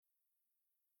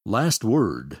Last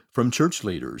word from church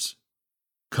leaders.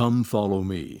 Come follow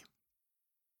me.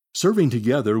 Serving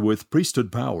Together with Priesthood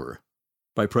Power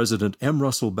by President M.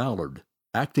 Russell Ballard,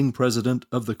 Acting President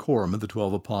of the Quorum of the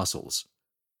 12 Apostles.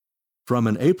 From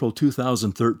an April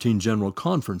 2013 General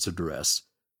Conference address,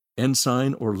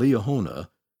 Ensign or Liahona,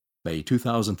 May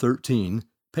 2013,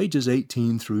 pages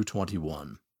 18 through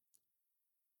 21.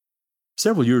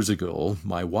 Several years ago,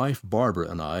 my wife Barbara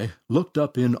and I looked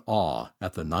up in awe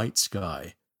at the night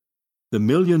sky. The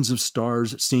millions of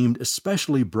stars seemed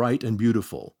especially bright and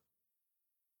beautiful.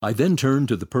 I then turned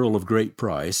to the Pearl of Great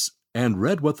Price and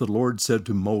read what the Lord said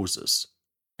to Moses,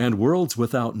 "And worlds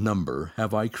without number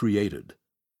have I created.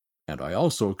 And I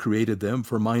also created them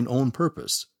for mine own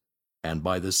purpose, and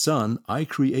by the Son I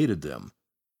created them,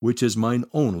 which is mine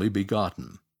only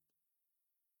begotten."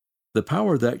 The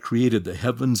power that created the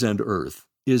heavens and earth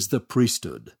is the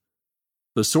priesthood.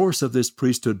 The source of this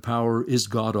priesthood power is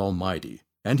God Almighty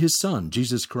and His Son,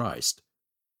 Jesus Christ.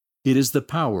 It is the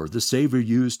power the Savior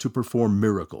used to perform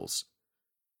miracles,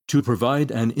 to provide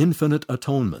an infinite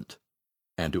atonement,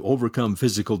 and to overcome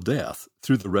physical death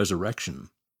through the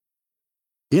resurrection.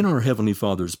 In our Heavenly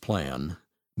Father's plan,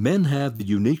 men have the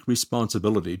unique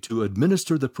responsibility to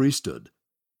administer the priesthood,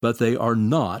 but they are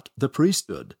not the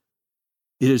priesthood.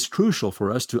 It is crucial for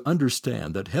us to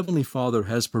understand that Heavenly Father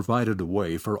has provided a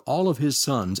way for all of His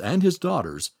sons and His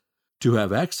daughters to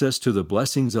have access to the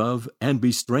blessings of and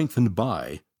be strengthened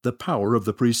by the power of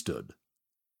the priesthood.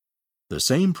 The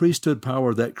same priesthood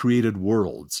power that created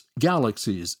worlds,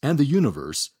 galaxies, and the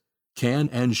universe can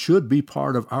and should be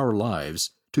part of our lives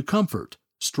to comfort,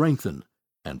 strengthen,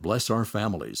 and bless our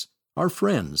families, our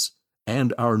friends,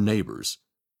 and our neighbors.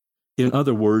 In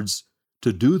other words,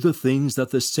 to do the things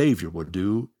that the Savior would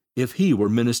do if He were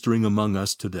ministering among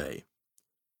us today.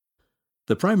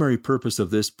 The primary purpose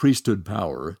of this priesthood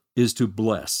power is to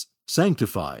bless,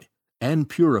 sanctify, and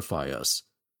purify us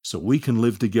so we can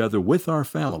live together with our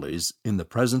families in the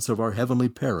presence of our heavenly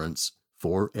parents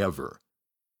forever.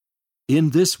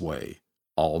 In this way,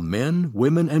 all men,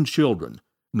 women, and children,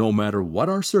 no matter what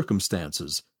our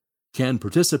circumstances, can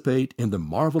participate in the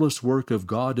marvelous work of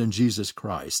God and Jesus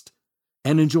Christ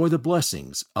and enjoy the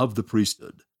blessings of the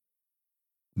priesthood.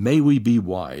 May we be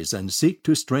wise and seek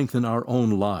to strengthen our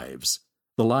own lives,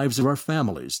 the lives of our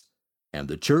families, and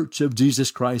the Church of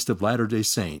Jesus Christ of Latter-day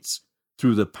Saints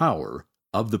through the power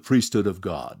of the priesthood of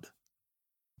God.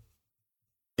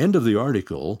 End of the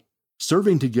article,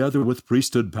 Serving Together with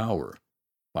Priesthood Power,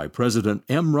 by President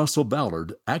M. Russell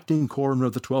Ballard, Acting Quorum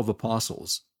of the 12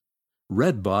 Apostles.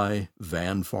 Read by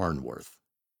Van Farnworth.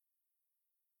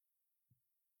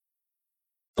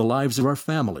 The lives of our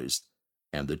families,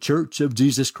 and the Church of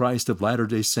Jesus Christ of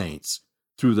Latter-day Saints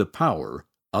through the power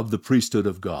of the priesthood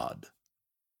of God.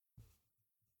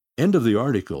 End of the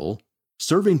article,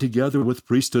 Serving Together with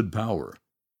Priesthood Power,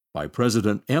 by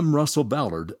President M. Russell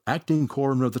Ballard, Acting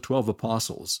Quorum of the 12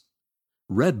 Apostles.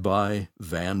 Read by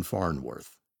Van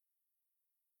Farnworth.